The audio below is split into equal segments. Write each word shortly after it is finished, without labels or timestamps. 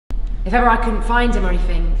If ever I couldn't find him or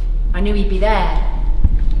anything, I knew he'd be there,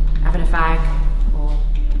 having a fag, or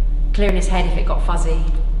clearing his head if it got fuzzy.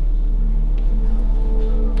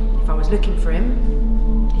 If I was looking for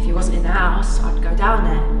him, if he wasn't in the house, I'd go down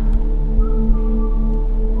there.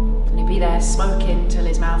 And he'd be there smoking till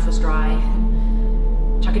his mouth was dry,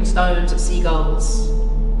 chucking stones at seagulls.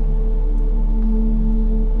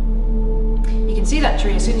 You can see that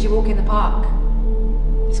tree as soon as you walk in the park.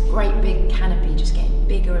 This great big canopy just getting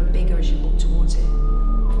bigger and bigger as you walk towards it.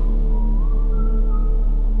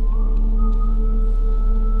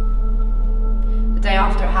 The day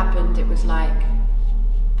after it happened, it was like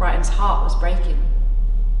Brighton's heart was breaking.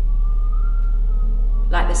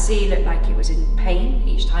 Like the sea looked like it was in pain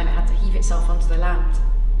each time it had to heave itself onto the land.